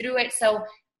stick through it. So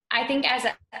I think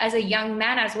as a young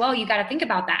man as well, you got to think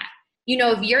about that. You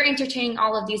know, if you're entertaining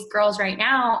all of these girls right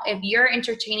now, if you're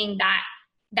entertaining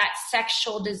that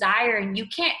sexual desire and you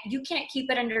can't keep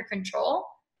it under control,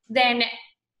 then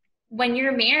when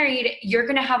you're married, you're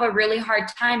going to have a really hard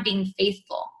time being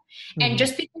faithful. And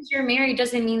just because you're married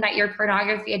doesn't mean that your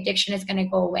pornography addiction is going to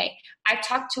go away. I've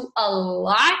talked to a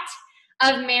lot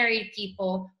of married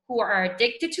people who are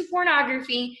addicted to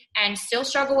pornography and still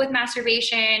struggle with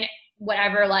masturbation,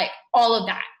 whatever, like, all of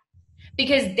that,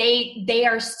 because they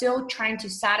are still trying to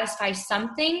satisfy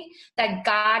something that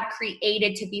God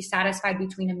created to be satisfied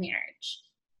between a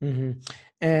marriage.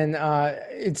 And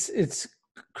it's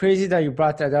crazy that you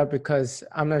brought that up, because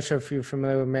I'm not sure if you're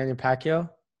familiar with Manny Pacquiao.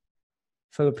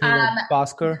 Filipino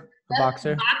boxer.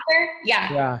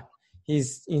 Yeah.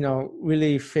 He's, you know,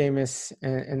 really famous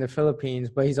in the Philippines,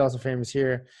 but he's also famous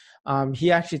here. He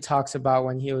actually talks about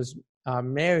when he was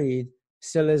married,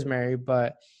 still is married,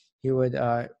 but he would,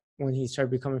 when he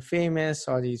started becoming famous,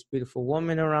 saw these beautiful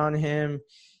women around him,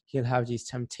 he'll have these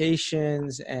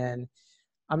temptations. And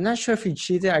I'm not sure if he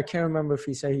cheated. I can't remember if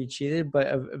he said he cheated, but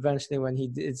eventually when he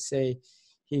did say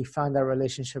he found that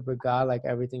relationship with God, like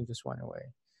everything just went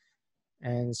away.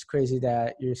 And it's crazy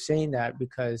that you're saying that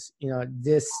because, you know,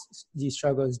 these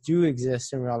struggles do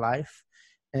exist in real life,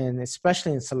 and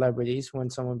especially in celebrities when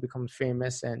someone becomes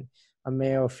famous and a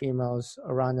male or female's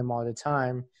around them all the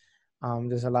time.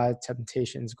 There's a lot of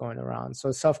temptations going around.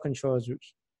 So self-control is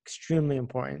extremely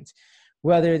important,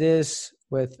 whether it is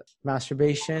with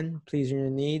masturbation, pleasing your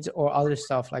needs, or other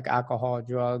stuff like alcohol,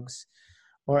 drugs,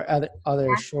 or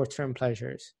other short-term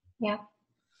pleasures. Yeah.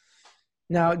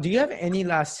 Now, do you have any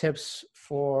last tips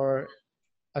for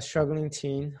a struggling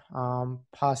teen?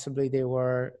 Possibly they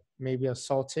were maybe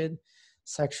assaulted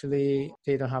sexually,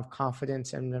 they don't have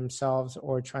confidence in themselves,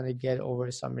 or trying to get over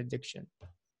some addiction.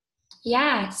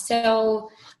 Yeah. So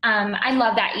I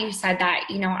love that you said that.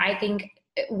 You know, I think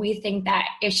we think that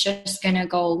it's just going to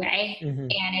go away, and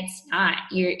it's not.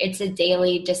 It's a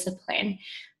daily discipline.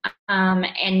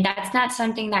 And that's not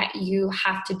something that you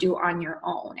have to do on your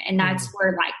own. And that's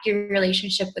where like your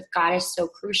relationship with God is so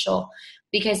crucial,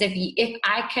 because if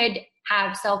I could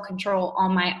have self-control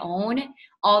on my own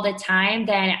all the time,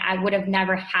 then I would have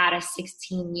never had a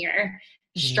 16-year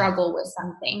struggle with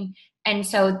something. And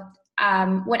so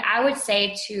what I would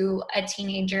say to a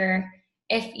teenager,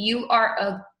 if you are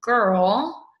a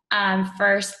girl,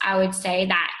 first I would say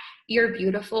that you're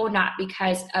beautiful, not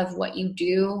because of what you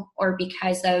do or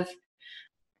because of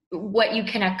what you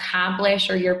can accomplish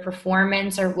or your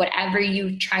performance or whatever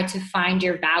you try to find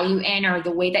your value in, or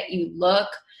the way that you look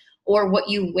or what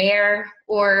you wear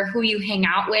or who you hang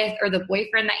out with or the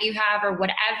boyfriend that you have or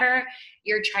whatever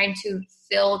you're trying to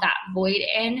fill that void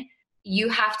in. You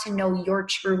have to know your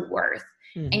true worth.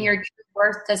 And your true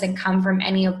worth doesn't come from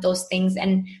any of those things.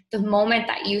 And the moment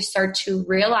that you start to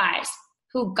realize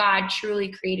who God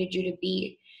truly created you to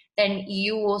be, then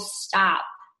you will stop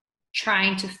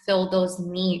trying to fill those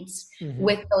needs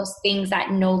with those things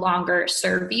that no longer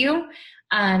serve you.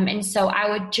 And so I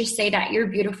would just say that you're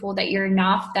beautiful, that you're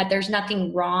enough, that there's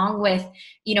nothing wrong with,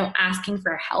 you know, asking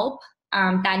for help,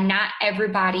 that not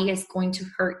everybody is going to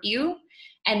hurt you,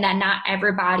 and that not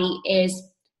everybody is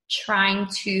trying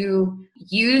to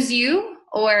use you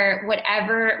or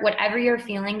whatever you're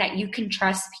feeling, that you can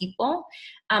trust people,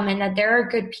 and that there are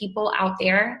good people out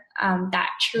there that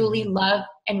truly love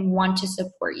and want to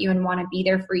support you and want to be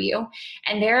there for you.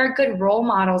 And there are good role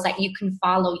models that you can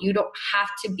follow. You don't have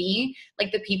to be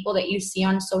like the people that you see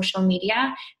on social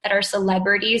media that are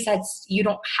celebrities. You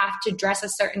don't have to dress a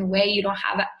certain way. You don't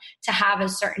have to have a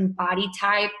certain body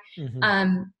type.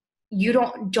 You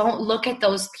don't look at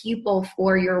those people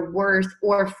for your worth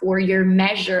or for your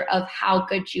measure of how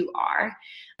good you are,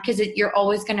 because you're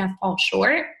always going to fall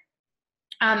short.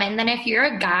 And then if you're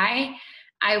a guy,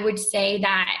 I would say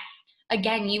that,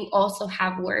 again, you also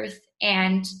have worth.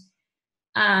 And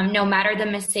no matter the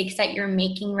mistakes that you're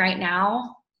making right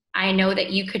now, I know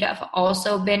that you could have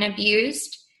also been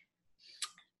abused.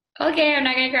 Okay, I'm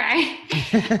not going to cry.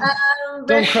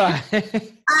 Don't cry.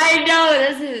 I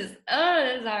know this is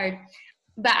hard.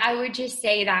 But I would just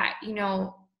say that, you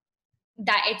know,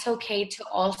 that it's okay to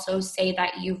also say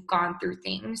that you've gone through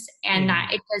things, and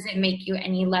that it doesn't make you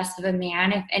any less of a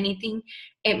man. If anything,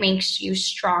 it makes you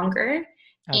stronger.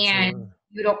 Absolutely. And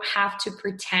you don't have to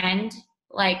pretend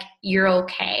like you're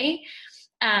okay.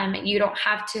 You don't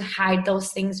have to hide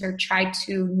those things or try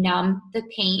to numb the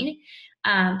pain.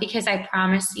 Because I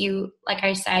promise you, like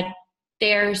I said,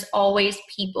 there's always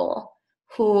people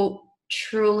who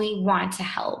truly want to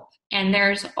help. And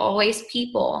there's always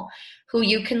people who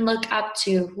you can look up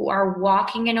to who are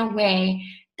walking in a way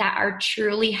that are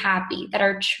truly happy, that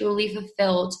are truly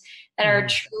fulfilled, that are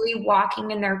truly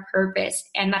walking in their purpose,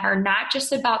 and that are not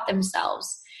just about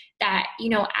themselves. That, you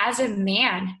know, as a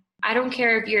man, I don't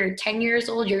care if you're 10 years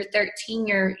old, you're 13,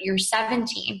 you're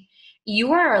 17,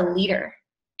 you are a leader,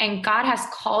 and God has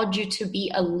called you to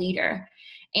be a leader.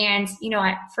 And, you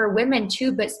know, for women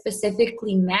too, but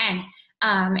specifically men.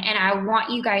 And I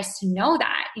want you guys to know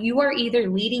that you are either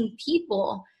leading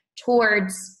people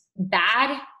towards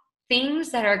bad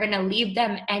things that are going to leave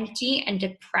them empty and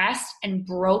depressed and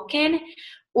broken,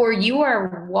 or you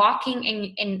are walking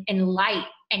in light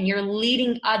and you're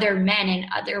leading other men and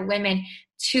other women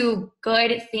to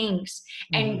good things.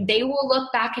 And they will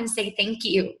look back and say, thank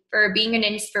you for being an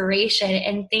inspiration,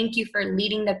 and thank you for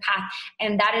leading the path.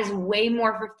 And that is way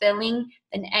more fulfilling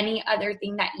than any other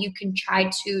thing that you can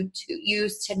try to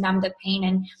use to numb the pain.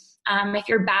 And if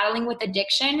you're battling with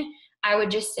addiction, I would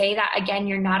just say that, again,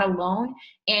 you're not alone.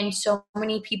 And so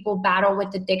many people battle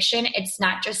with addiction. It's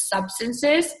not just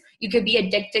substances. You could be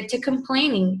addicted to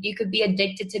complaining. You could be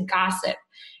addicted to gossip.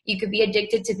 You could be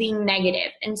addicted to being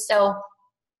negative. And so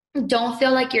don't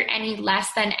feel like you're any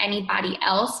less than anybody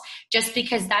else just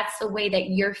because that's the way that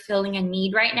you're feeling a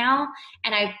need right now.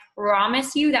 And I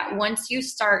promise you that once you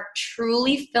start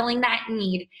truly filling that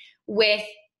need with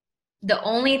the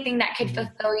only thing that could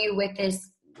fulfill you with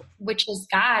which is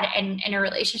God and a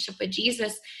relationship with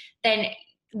Jesus, then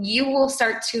you will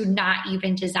start to not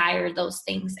even desire those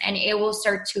things, and it will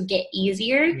start to get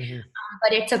easier.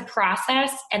 But it's a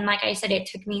process. And like I said, it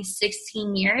took me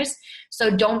 16 years. So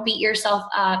don't beat yourself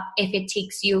up if it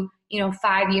takes you,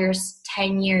 5 years,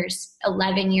 10 years,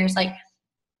 11 years. Like,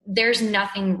 there's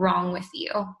nothing wrong with you.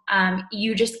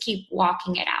 You just keep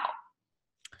walking it out.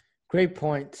 Great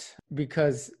point.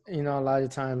 Because, a lot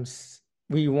of times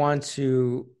we want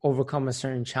to overcome a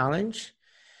certain challenge.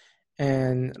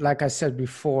 And like I said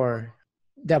before,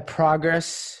 that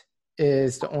progress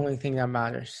is the only thing that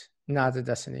matters, not the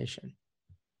destination.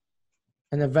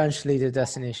 And eventually the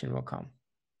destination will come.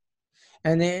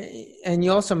 And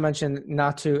you also mentioned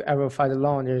not to ever fight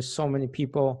alone. There's so many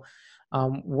people,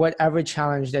 whatever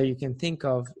challenge that you can think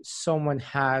of, someone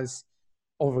has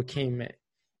overcame it.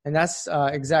 And that's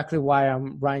exactly why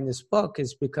I'm writing this book,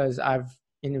 is because I've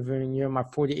interviewed you, my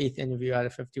 48th interview out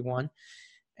of 51.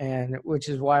 And which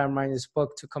is why I'm writing this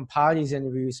book, to compile these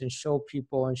interviews and show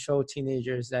people and show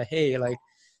teenagers that, hey, like,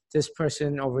 this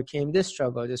person overcame this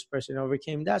struggle, this person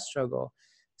overcame that struggle.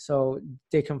 So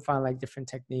they can find like different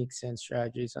techniques and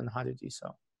strategies on how to do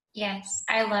so. Yes,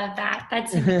 I love that.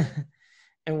 That's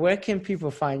And where can people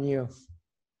find you?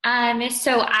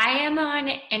 So I am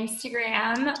on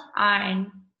Instagram,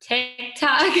 on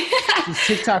TikTok. She's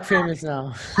TikTok famous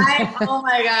now. Oh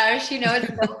my gosh, it's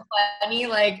so funny.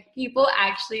 Like, people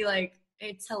actually, like,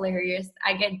 it's hilarious.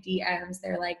 I get DMs.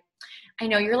 They're like, I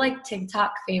know you're like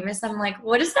TikTok famous. I'm like,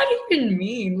 what does that even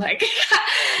mean? Like,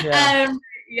 yeah,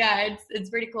 it's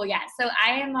pretty cool. Yeah. So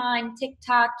I am on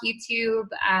TikTok, YouTube,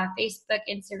 Facebook,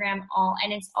 Instagram,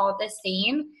 and it's all the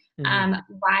same. YAMILEXIS,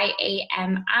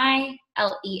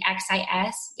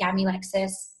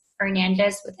 Yamilexis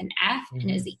Fernandez with an F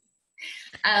and a Z.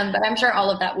 But I'm sure all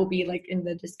of that will be like in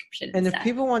the description. And if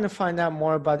people want to find out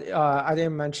more about, I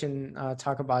didn't mention,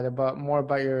 talk about it, but more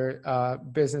about your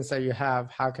business that you have,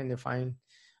 how can they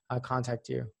contact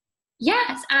you?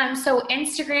 Yes. So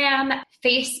Instagram,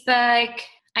 Facebook.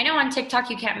 I know on TikTok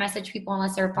you can't message people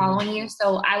unless they're following you.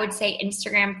 So I would say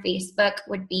Instagram, Facebook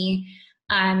would be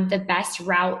the best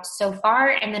route so far.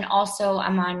 And then also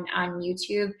I'm on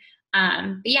YouTube.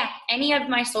 But yeah, any of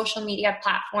my social media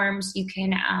platforms, you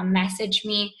can message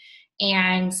me,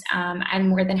 and I'm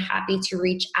more than happy to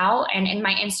reach out. And in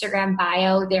my Instagram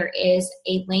bio, there is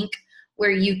a link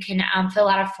where you can fill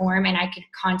out a form and I could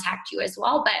contact you as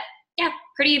well. But yeah,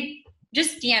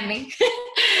 just DM me.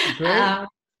 Great.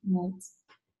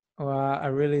 Well, I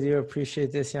really do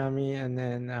appreciate this, Yami. And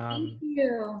then thank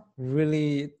you.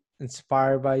 Really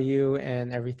inspired by you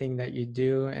and everything that you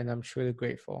do. And I'm truly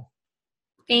grateful.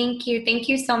 Thank you. Thank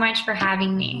you so much for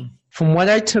having me. From what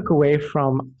I took away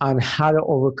on how to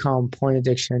overcome porn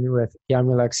addiction with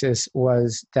Yamilexis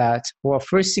was that, well,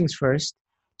 first things first,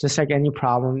 just like any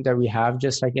problem that we have,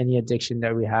 just like any addiction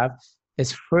that we have,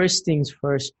 is first things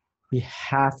first, we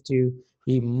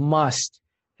must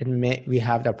admit we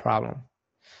have that problem.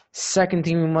 Second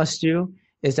thing we must do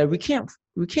is that we can't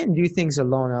do things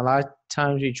alone. A lot of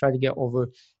times we try to get over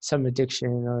some addiction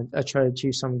or try to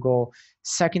achieve some goal.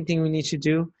 Second thing we need to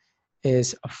do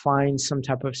is find some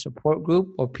type of support group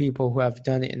or people who have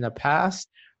done it in the past,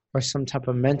 or some type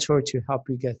of mentor to help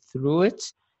you get through it.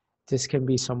 This can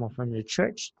be someone from your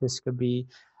church. This could be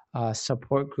a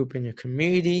support group in your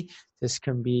community. This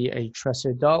can be a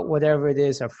trusted adult, whatever it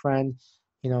is, a friend.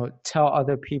 Tell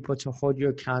other people to hold you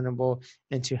accountable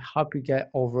and to help you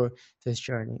get over this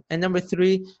journey. And number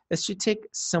 3 is to take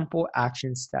simple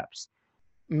action steps.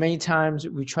 Many times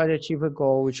we try to achieve a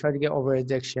goal, we try to get over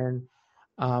addiction.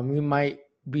 We might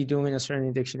be doing a certain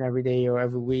addiction every day or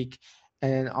every week,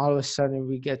 and then all of a sudden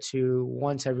we get to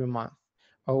once every month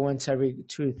or once every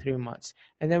 2 to 3 months.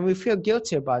 And then we feel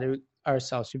guilty about it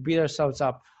ourselves. We beat ourselves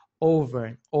up over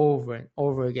and over and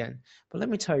over again. But let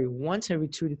me tell you, once every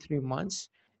 2 to 3 months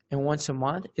and once a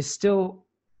month is still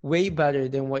way better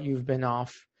than what you've been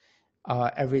off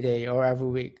every day or every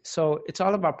week. So it's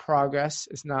all about progress.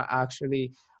 It's not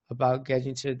actually about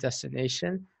getting to the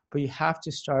destination, but you have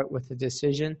to start with a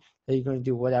decision that you're going to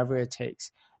do whatever it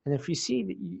takes. And if you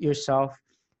see yourself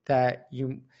that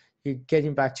you're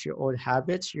getting back to your old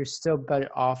habits, you're still better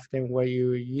off than where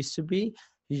you used to be.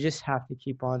 You just have to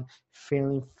keep on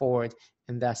failing forward,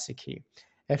 and that's the key.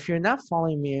 If you're not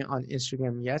following me on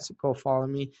Instagram yet, go follow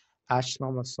me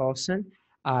 @Shlomo Solson.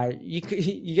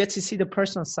 You get to see the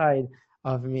personal side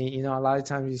of me. You know, a lot of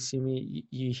times you see me,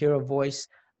 you hear a voice,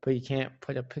 but you can't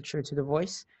put a picture to the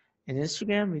voice. In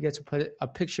Instagram, you get to put a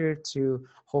picture to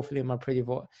hopefully my pretty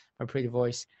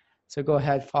voice. So go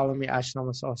ahead, follow me,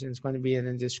 @Shlomo Solson. It's going to be in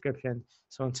the description.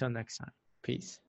 So until next time, peace.